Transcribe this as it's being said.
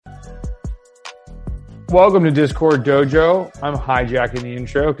Welcome to Discord Dojo. I'm hijacking the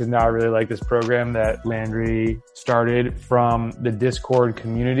intro because now I really like this program that Landry started from the Discord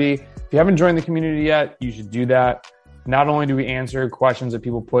community. If you haven't joined the community yet, you should do that. Not only do we answer questions that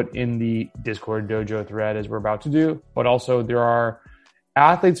people put in the Discord Dojo thread as we're about to do, but also there are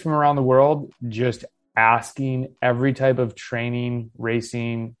athletes from around the world just asking every type of training,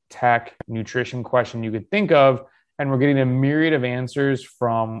 racing, tech, nutrition question you could think of. And we're getting a myriad of answers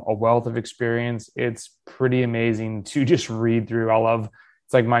from a wealth of experience. It's pretty amazing to just read through. It's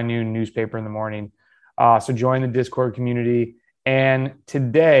like my new newspaper in the morning. So join the Discord community. And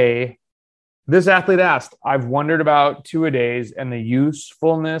today, this athlete asked, I've wondered about two-a-days and the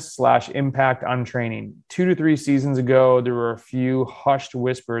usefulness/impact on training. 2 to 3 seasons ago, there were a few hushed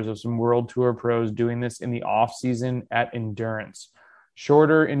whispers of some World Tour pros doing this in the off-season at Endurance.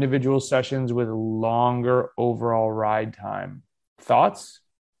 Shorter individual sessions with longer overall ride time. Thoughts?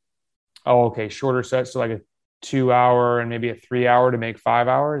 Oh, okay. Shorter sets, so like a 2-hour and maybe a 3-hour to make 5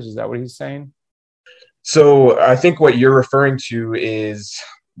 hours. Is that what he's saying? So I think what you're referring to is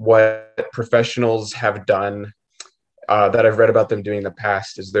what professionals have done that I've read about them doing in the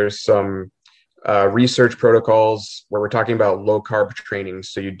past. Is there's some research protocols where we're talking about low carb training.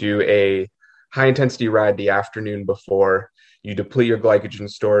 So you do a high intensity ride the afternoon before, you deplete your glycogen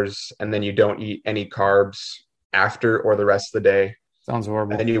stores, and then you don't eat any carbs after or the rest of the day. Sounds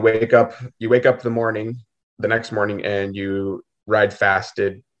horrible. And then you wake up the next morning, and you ride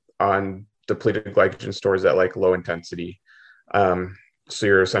fasted on depleted glycogen stores at like low intensity. So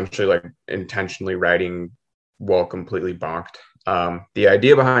you're essentially like intentionally riding while completely bonked. The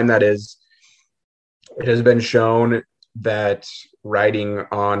idea behind that is it has been shown that riding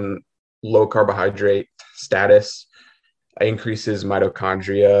on low carbohydrate status increases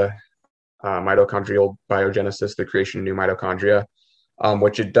mitochondrial biogenesis, the creation of new mitochondria,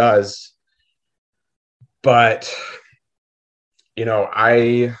 which it does. But,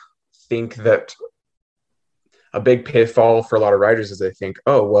 I think that a big pitfall for a lot of riders is they think,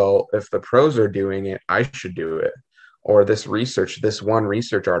 oh, well, if the pros are doing it, I should do it. Or this one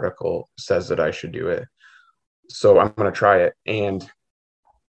research article says that I should do it, so I'm going to try it. And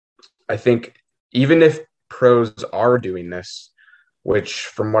I think even if pros are doing this, which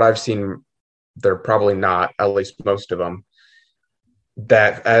from what I've seen, they're probably not, at least most of them,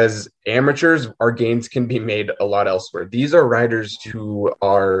 that as amateurs, our gains can be made a lot elsewhere. These are riders who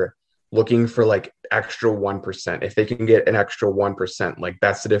are looking for like extra 1%. If they can get an extra 1%, like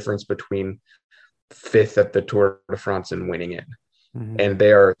that's the difference between 5th at the Tour de France and winning it. Mm-hmm. And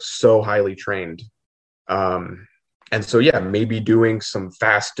they are so highly trained. And so, maybe doing some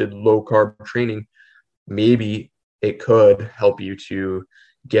fasted low carb training, maybe it could help you to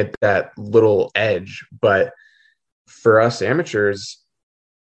get that little edge. But for us amateurs,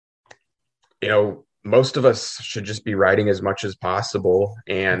 most of us should just be riding as much as possible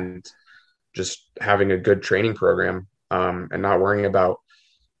and just having a good training program, and not worrying about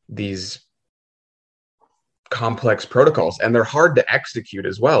these complex protocols. And they're hard to execute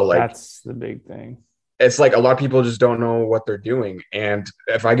as well. Like, that's the big thing. It's like a lot of people just don't know what they're doing. And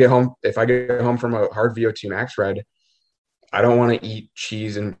if I get home from a hard VO2 max ride, I don't want to eat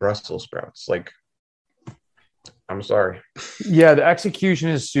cheese and Brussels sprouts. Like, I'm sorry. Yeah, the execution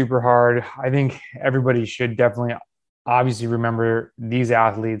is super hard. I think everybody should definitely obviously remember these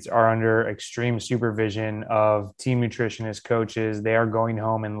athletes are under extreme supervision of team nutritionists, coaches. They are going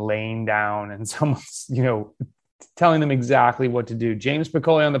home and laying down and someone's, telling them exactly what to do. James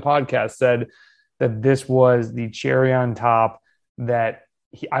Piccoli on the podcast said that this was the cherry on top, that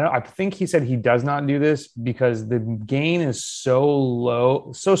I think he said he does not do this because the gain is so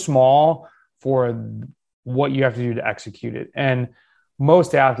low, so small for what you have to do to execute it. And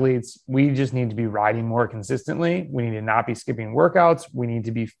most athletes, we just need to be riding more consistently. We need to not be skipping workouts. We need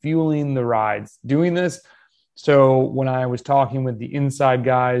to be fueling the rides doing this. So when I was talking with the Inside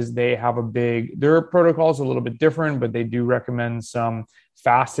guys, they have their protocol's a little bit different, but they do recommend some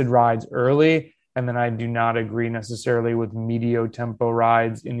fasted rides early. And then I do not agree necessarily with medio tempo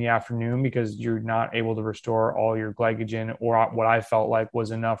rides in the afternoon because you're not able to restore all your glycogen, or what I felt like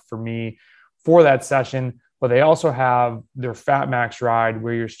was enough for me for that session. But they also have their Fat Max ride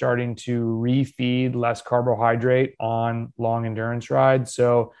where you're starting to refeed less carbohydrate on long endurance rides.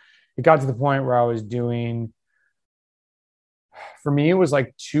 So it got to the point where I was doing, for me, it was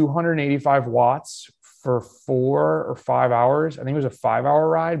like 285 watts for 4 or 5 hours. I think it was a 5-hour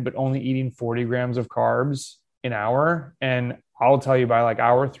ride, but only eating 40 grams of carbs an hour. And I'll tell you, by like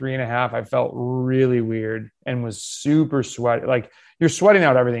hour 3.5, I felt really weird and was super sweaty. Like, you're sweating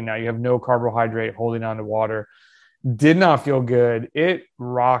out everything now. You have no carbohydrate holding on to water. Did not feel good. It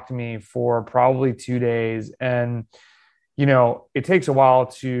rocked me for probably 2 days. And, it takes a while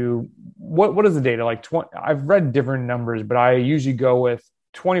to, what is the data? Like 20, I've read different numbers, but I usually go with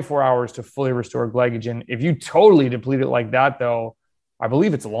 24 hours to fully restore glycogen. If you totally deplete it like that, though, I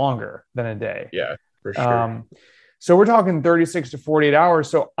believe it's longer than a day. Yeah, for sure. Um, so we're talking 36 to 48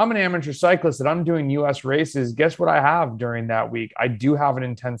 hours. So I'm an amateur cyclist and I'm doing US races. Guess what I have during that week? I do have an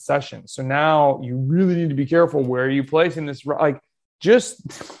intense session. So now you really need to be careful where you place in this. Like just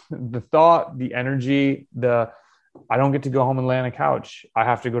the thought, the energy, I don't get to go home and lay on a couch. I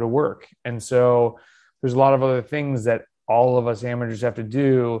have to go to work. And so there's a lot of other things that all of us amateurs have to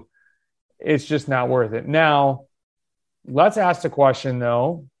do. It's just not worth it. Now, let's ask the question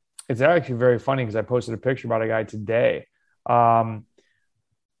though. It's actually very funny because I posted a picture about a guy today.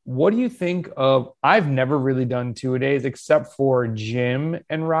 What do you think of? I've never really done 2-a-days except for gym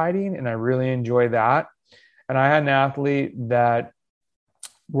and riding, and I really enjoy that. And I had an athlete that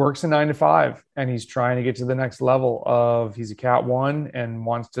works a 9 to 5, and he's trying to get to the next level of he's a Cat 1 and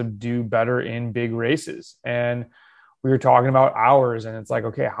wants to do better in big races. And we were talking about hours, and it's like,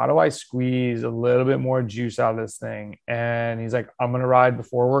 okay, how do I squeeze a little bit more juice out of this thing? And he's like, I'm going to ride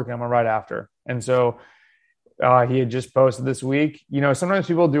before work and I'm going to ride after. And so he had just posted this week, sometimes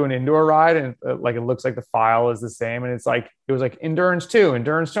people do an indoor ride and like, it looks like the file is the same. And it was like endurance two.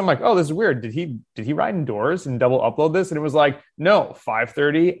 I'm like, oh, this is weird. Did he ride indoors and double upload this? And it was like, no,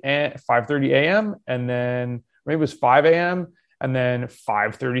 5:30 a.m. And then maybe it was 5 a.m. and then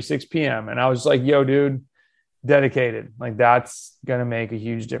 5:36 p.m. And I was like, yo, dude, dedicated. Like that's going to make a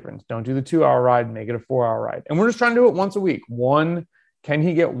huge difference. Don't do the 2-hour ride, make it a 4-hour ride. And we're just trying to do it once a week. Can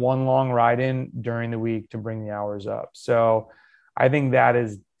he get one long ride in during the week to bring the hours up? So I think that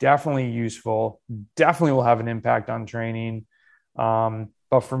is definitely useful. Definitely will have an impact on training.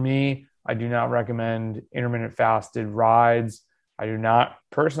 But for me, I do not recommend intermittent fasted rides. I do not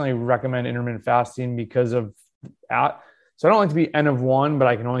personally recommend intermittent fasting because of so I don't like to be N of one, but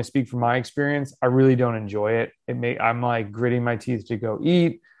I can only speak from my experience. I really don't enjoy it. I'm like gritting my teeth to go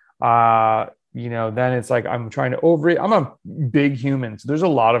eat. Then it's like I'm trying to overeat. I'm a big human, so there's a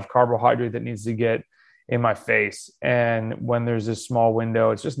lot of carbohydrate that needs to get in my face. And when there's this small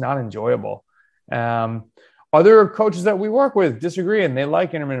window, it's just not enjoyable. Other coaches that we work with disagree, and they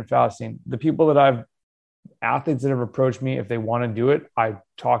like intermittent fasting. The people that athletes that have approached me, if they want to do it, I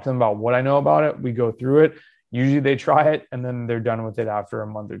talk to them about what I know about it. We go through it. Usually they try it and then they're done with it after a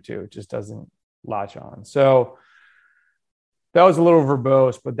month or two. It just doesn't latch on. So that was a little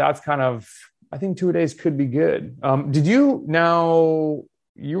verbose, but that's kind of, I think 2-a-days could be good. You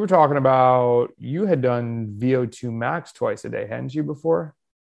were talking about, you had done VO2 max twice a day, hadn't you before?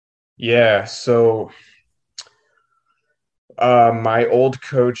 Yeah. So my old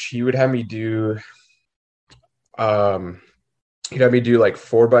coach, he would have me do, like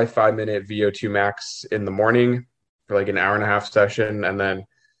 4x5 minute VO2 max in the morning for like an hour and a half session. And then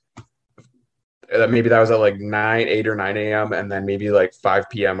maybe that was at like 8 or 9 a.m. And then maybe like 5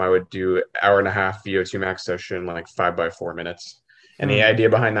 p.m. I would do hour and a half VO2 max session, like 5x4 minutes. And the idea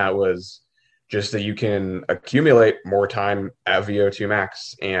behind that was just that you can accumulate more time at VO2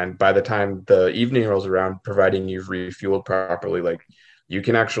 max. And by the time the evening rolls around, providing you've refueled properly, like you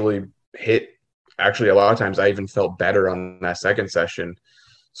can actually a lot of times I even felt better on that second session.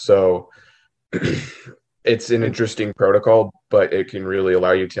 So it's an interesting protocol, but it can really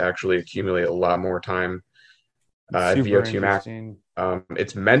allow you to actually accumulate a lot more time at VO2 max.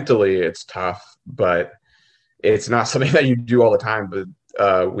 It's mentally, it's tough, but it's not something that you do all the time. But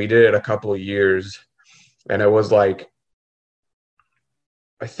we did it a couple of years, and it was like,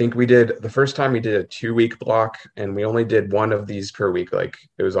 I think the first time we did a 2-week block, and we only did one of these per week. Like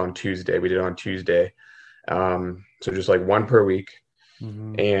it was on Tuesday. We did it on Tuesday. So just like one per week.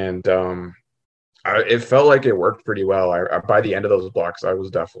 Mm-hmm. And it felt like it worked pretty well. By the end of those blocks, I was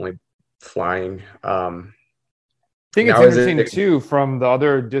definitely flying. I think it's interesting too, from the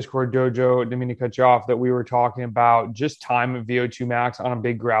other Discord dojo, didn't mean to cut you off, that we were talking about just time of VO2 max on a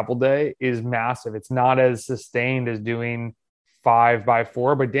big gravel day is massive. It's not as sustained as doing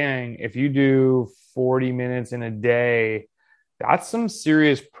 5x4, but dang, if you do 40 minutes in a day, that's some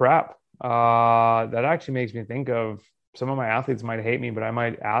serious prep. That actually makes me think of some of my athletes might hate me, but I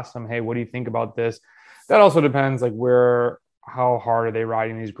might ask them, hey, what do you think about this? That also depends, like how hard are they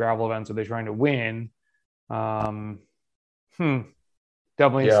riding these gravel events? Are they trying to win? Definitely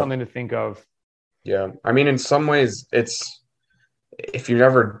something to think of. Yeah. I mean, in some ways if you've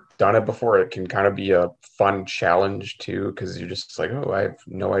never done it before, it can kind of be a fun challenge too, because you're just like, oh, I have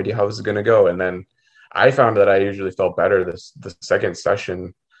no idea how this is going to go. And then I found that I usually felt better the second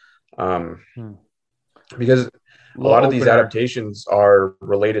session, because a lot of these adaptations are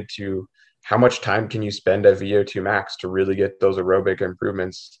related to how much time can you spend at VO2 max to really get those aerobic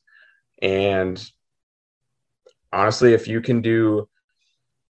improvements. And honestly, if you can do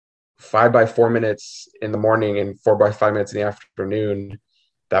 5 by 4 minutes in the morning and 4 by 5 minutes in the afternoon,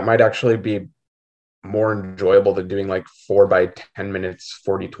 that might actually be more enjoyable than doing like 4 by 10 minutes,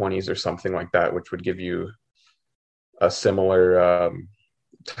 40/20s or something like that, which would give you a similar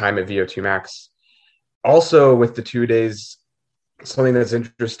time at VO2 max. Also, with the 2 days, something that's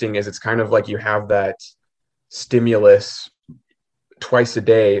interesting is it's kind of like you have that stimulus twice a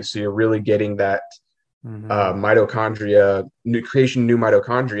day. So you're really getting that mitochondria, creation new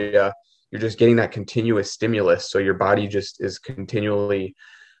mitochondria. You're just getting that continuous stimulus. So your body just is continually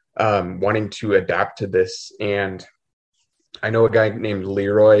wanting to adapt to this. And I know a guy named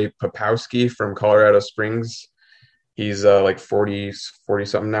Leroy Popowski from Colorado Springs. He's like 40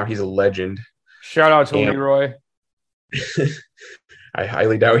 something now. He's a legend. Shout out to Leroy. I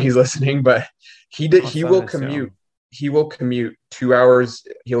highly doubt he's listening, but he will commute. He will commute 2 hours.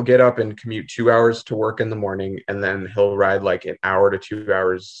 He'll get up and commute 2 hours to work in the morning, and then he'll ride like an hour to 2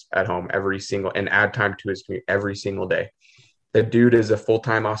 hours at home and add time to his commute every single day. The dude is a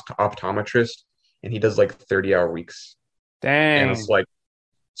full-time optometrist, and he does like 30-hour weeks. Dang. And it's like,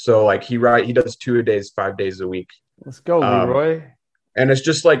 so like he does 2 days, 5 days a week. Let's go, Leroy. And it's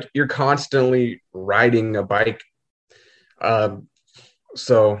just like you're constantly riding a bike.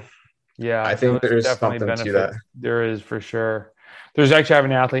 So yeah, I think there's something to that. There is, for sure. There's actually, I have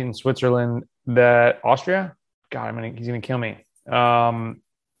an athlete in Switzerland Austria. God, he's gonna kill me.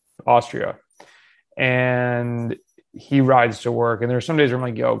 Austria, and he rides to work. And there's some days where I'm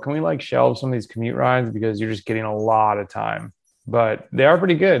like, yo, can we like shelve some of these commute rides because you're just getting a lot of time. But they are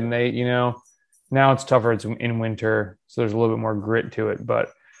pretty good, and they, now it's tougher. It's in winter, so there's a little bit more grit to it.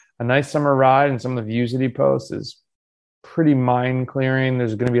 But a nice summer ride and some of the views that he posts is pretty mind clearing.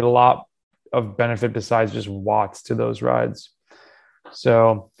 There's going to be a lot of benefit besides just watts to those rides.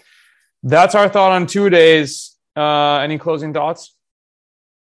 So that's our thought on 2 days. Any closing thoughts?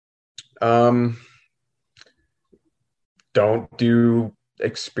 Don't do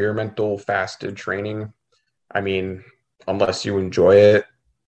experimental fasted training. I mean, unless you enjoy it,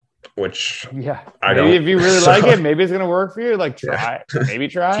 which I don't. If you really like it, maybe it's going to work for you. Like try it. Maybe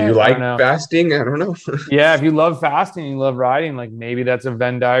try it. Do you like fasting? I don't know. Yeah. If you love fasting, you love riding, like maybe that's a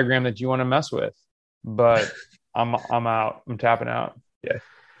Venn diagram that you want to mess with, but I'm out. I'm tapping out. Yeah.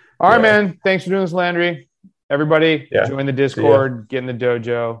 All right, man. Thanks for doing this, Landry. Everybody join the Discord, get in the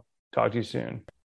dojo. Talk to you soon.